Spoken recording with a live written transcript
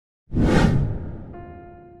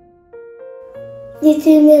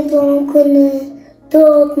Жетеме туған күні,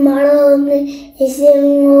 топ маралымны есең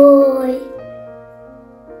ой.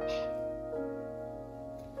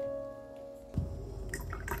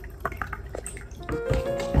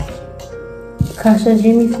 Kaşa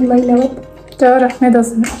жемейсің байлап? Жоқ, рахмет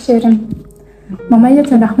olsun, шерім. Мама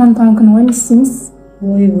ертең Рахман туған күні ғой, не істейміз?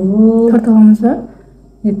 Ойбу. Торт аламыз ба?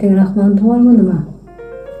 Ертең Рахман туған күні ма?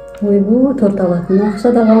 Ойбу, торт алатын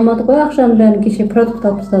ақша да қалмады ғой, ақшаның бәрін кеше продукт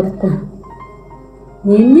алып тастадық қой.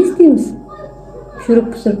 Не істейміз? Пүйрік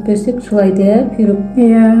пісіріп берсек, шылайды, пүйрік.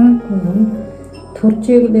 Иә. Торт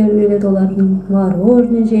жегілері келеді олардың,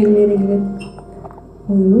 мороженое жегілері келеді.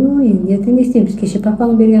 Ой, ертең не істейміз? Кеше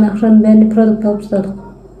папаң берген ақшаның бәріне продукт алып тастадық.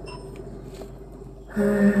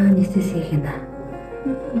 Не істесе екен?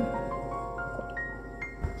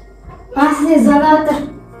 Сізде звонатыр.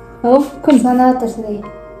 Ау, кім? Звонатыр сізде.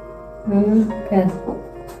 Қазір.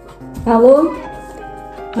 Алло?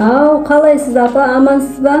 Ау, қалайсыз апа,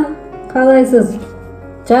 амансыз ба? Қалайсыз?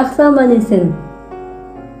 Жақсы аман есен.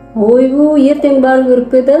 Ойбу, ертең бару керек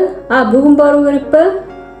пе еді? Бүгін бару керек пе?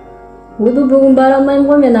 Ойбу, бүгін бара алмаймын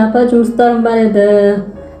ғой, мен апа жұмыстарым бар еді.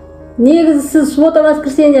 Негізі сіз суббота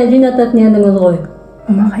воскресенье жинататын едіңіз ғой.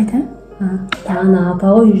 Мама қайда? Ана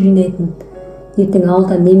апа ғой жинайтын. Ертең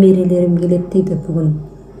ауылда немерелерім келеді дейді бүгін.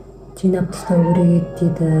 Жинап тастау керек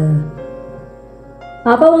дейді.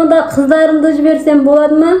 Апа, онда қыздарымды жіберсем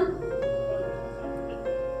болады ма?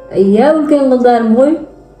 Иә, үлкен қыздарым ғой.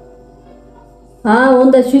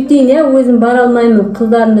 Онда сөйтейін, өзім бара алмаймын,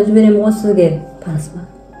 қыздарымды жіберем ғой сізге. Барасыз ба?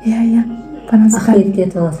 Иә, барасыз. Ахмет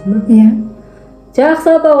кетіп аласың ба? Иә.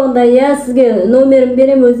 Жақсы апа, онда сізге номерім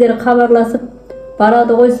берем, өздері хабарласып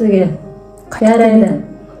барады ғой сізге. Жарайды.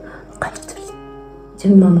 Қанша төлейді?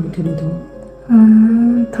 20 мың төлейді ғой.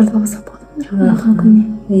 Торт алсақ болады ма? Туған күніне.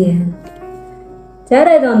 Иә.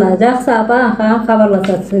 Жарайды онда, жақсы апа,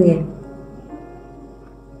 хабарласады сізге.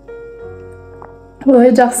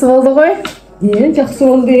 Ой, жақсы болды ғой. Жақсы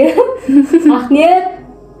болды. Ахмет.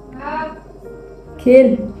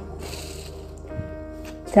 Кел.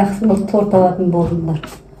 Жақсы болды, торт алатын болдыңдар.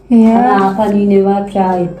 Апан үйіне барып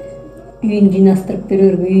жағы үйін жинастырып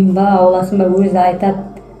берер, үйін ба, ауласын ба, өзі айтады.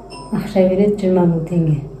 Ақша береді 20 мың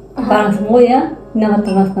теңге. Барасың ғой,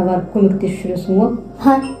 инағаттың қасына барып көмектесіп жүресің ғой.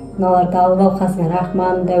 Мыналарды алып ал, қасыңа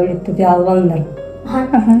Рахман, Дәулетті де алып алыңдар.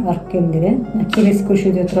 Барып келіңдер, келесі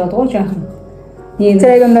көшеде тұрады ғой, жақын.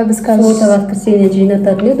 Жарайды, біз қазір суббота воскресенье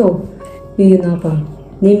жинататын еді ол үйін апам.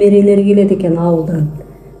 Немерелер келеді екен ауылдан.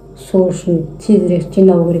 Сол үшін тезірек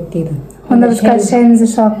жинау керек дейді. Онда біз қазір шайымызды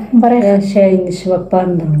ішіп барайық. Шайыңды ішіп алып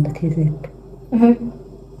барыңдар онда тезірек.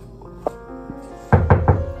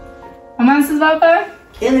 Амансыз ба апа?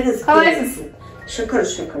 Келіңіз. Қалайсыз? Шүкір,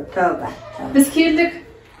 тәуба. Біз келдік.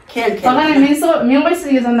 Кел. Бағана мен ғой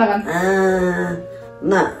сізге звондаған.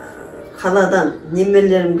 Мына қаладан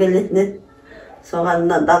немерелерім келетін еді. Соған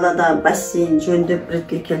далада бассейн жөндеп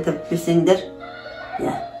ретке келтіріп берсеңдер.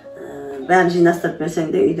 Бәрін жинастырып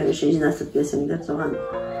берсеңдер, үйдің үшін жинастырып берсеңдер. Соған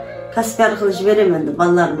Каспи арқылы жіберем енді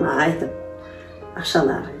балаларыма айтып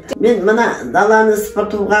ақшаларыңды. Мен мына даланы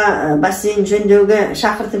сыпыртуға, бассейн жөндеуге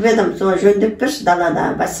шақыртып едім. Соған жөндеп берші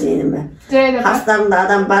далада бассейніме. Қастарында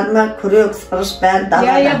адам бар ма, күрек, сыпырыш бәрі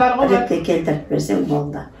далада ретке келтіріп берсең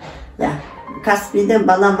болды. Каспиден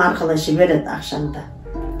балам арқылы жібереді ақшамды.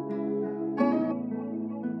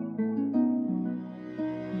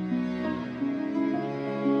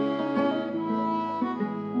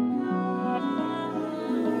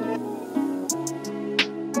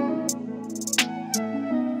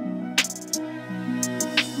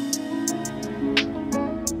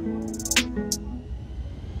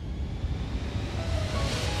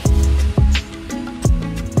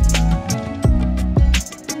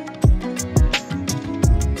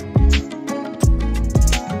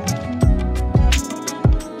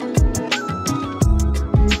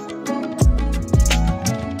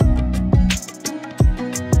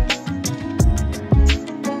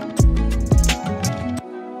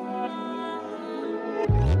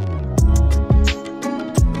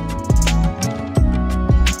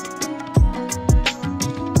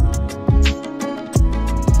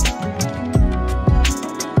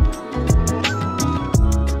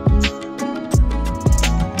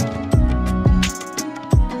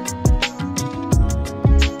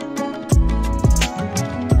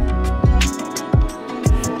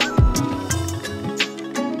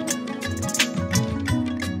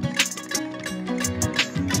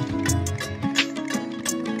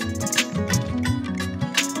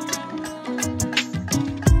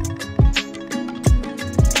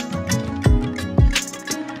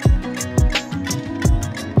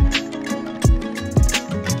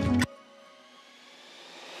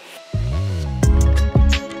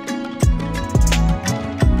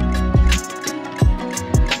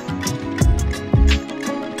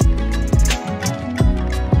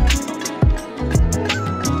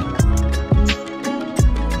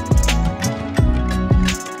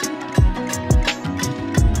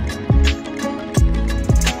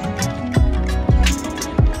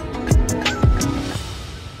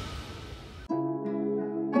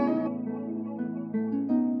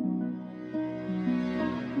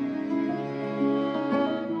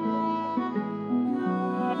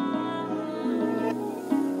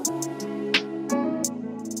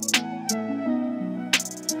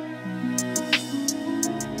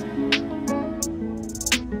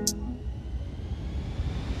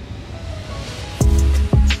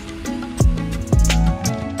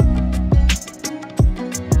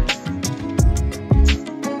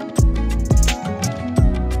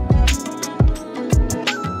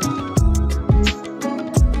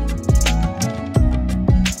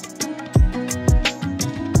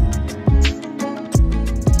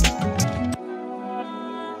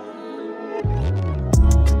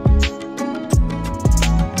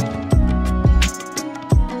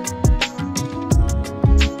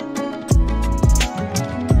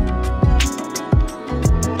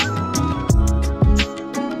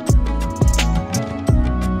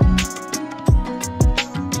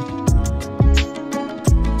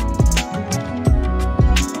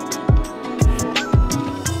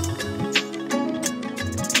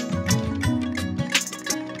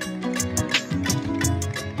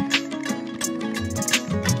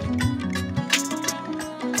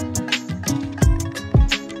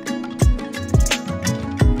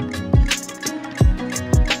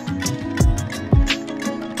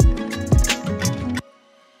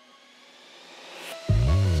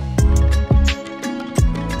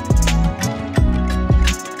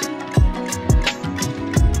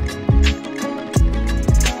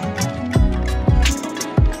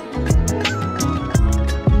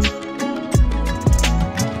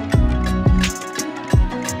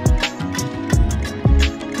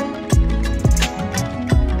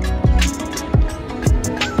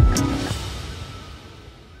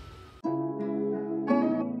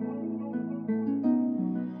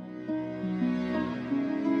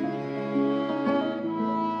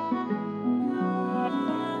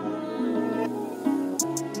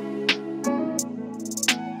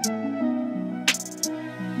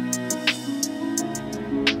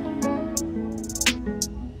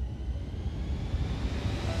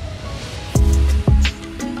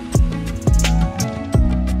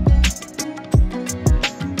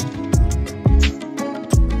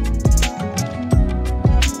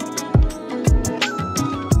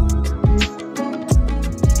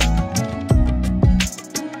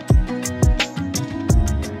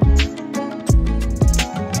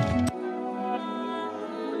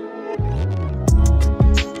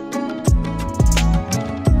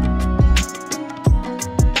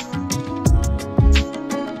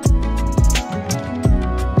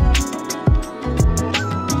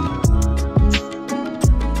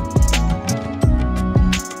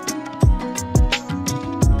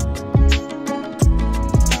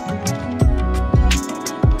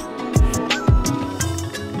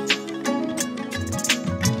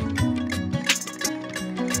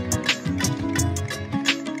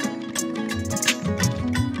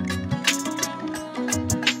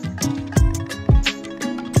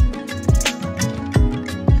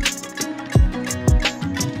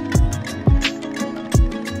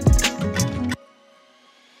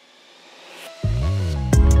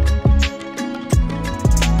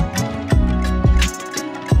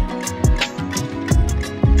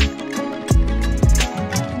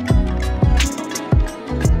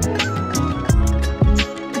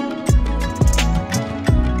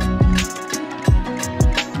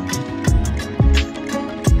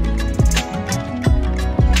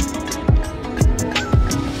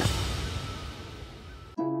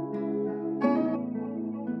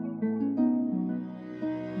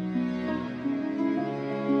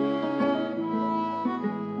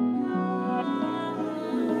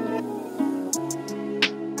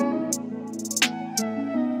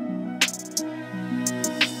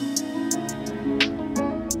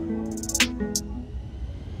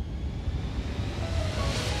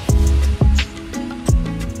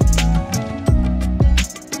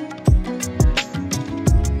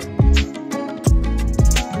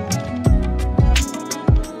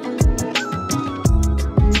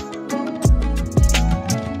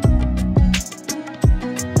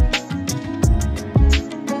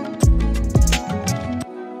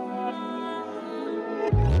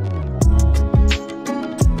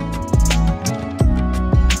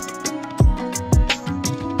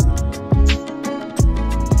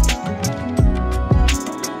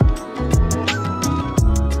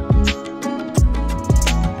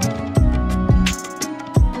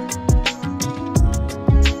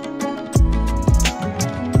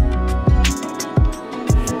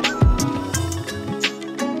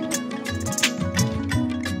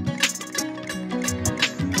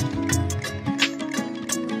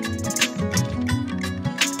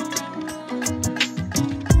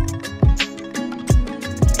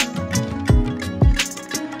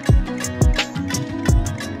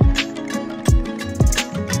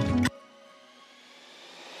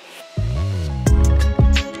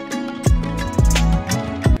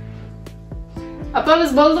 Апа,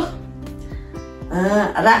 біз болдық.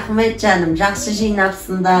 Рахмет жаным, жақсы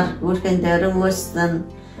жинапсыңдар, өркендерің өссін.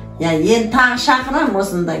 Енді тағы шақырам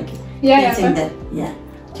осындай келсеңдер.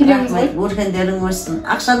 Келеміз ғой. Өркендерің өссін.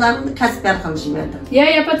 Ақшаларыңды Каспи арқылы жібердім.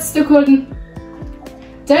 Апа, түсті көрдім.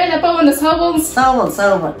 Жарайды, апа, онда сау болыңыз.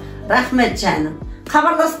 Сау бол. Рахмет жаным.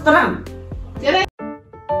 Хабарласып тұрам. Жарайды.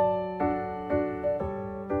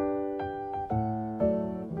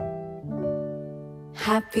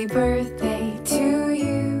 Happy birthday to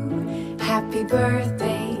you. Happy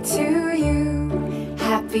birthday to you.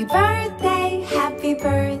 Happy birthday, happy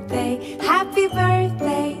birthday, happy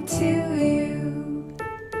birthday to you.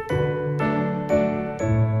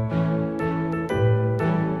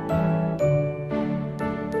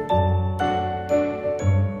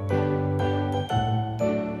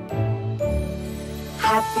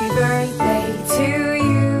 Happy birthday to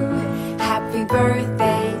you. Happy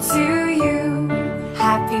birthday to you.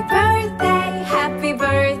 Happy birthday, happy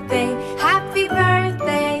birthday, happy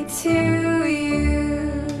birthday to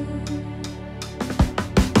you.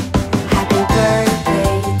 Happy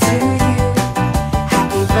birthday to you.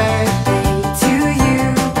 Happy birthday to you.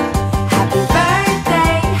 Happy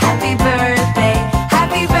birthday, happy birthday,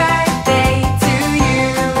 happy birthday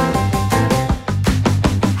to you.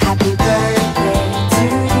 Happy birthday to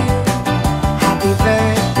you. Happy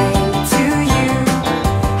birthday to you.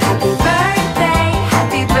 Happy birthday,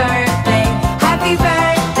 happy birthday, happy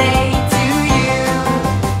birthday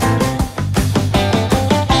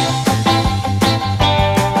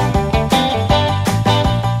to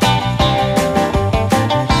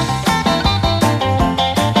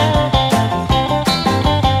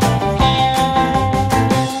you.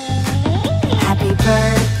 Happy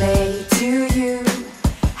birthday to you.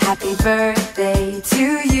 Happy birthday to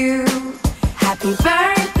you. Happy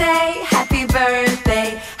birthday, happy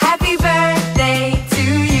birthday, happy birthday to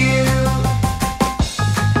you.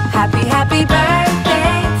 Happy birthday to you.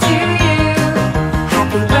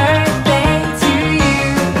 Happy birthday to you.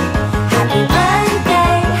 Happy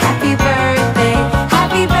birthday, happy birthday,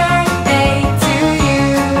 happy birthday to you.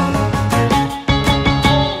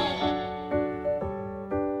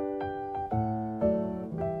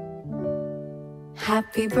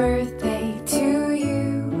 Happy birthday to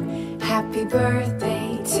you. Happy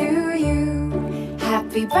birthday to you.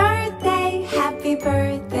 Happy birthday, happy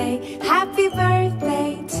birthday, happy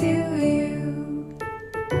birthday to you.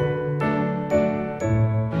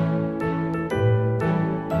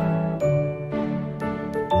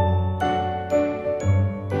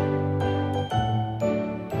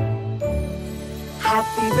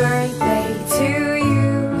 Happy birthday to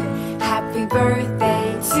you. Happy birthday.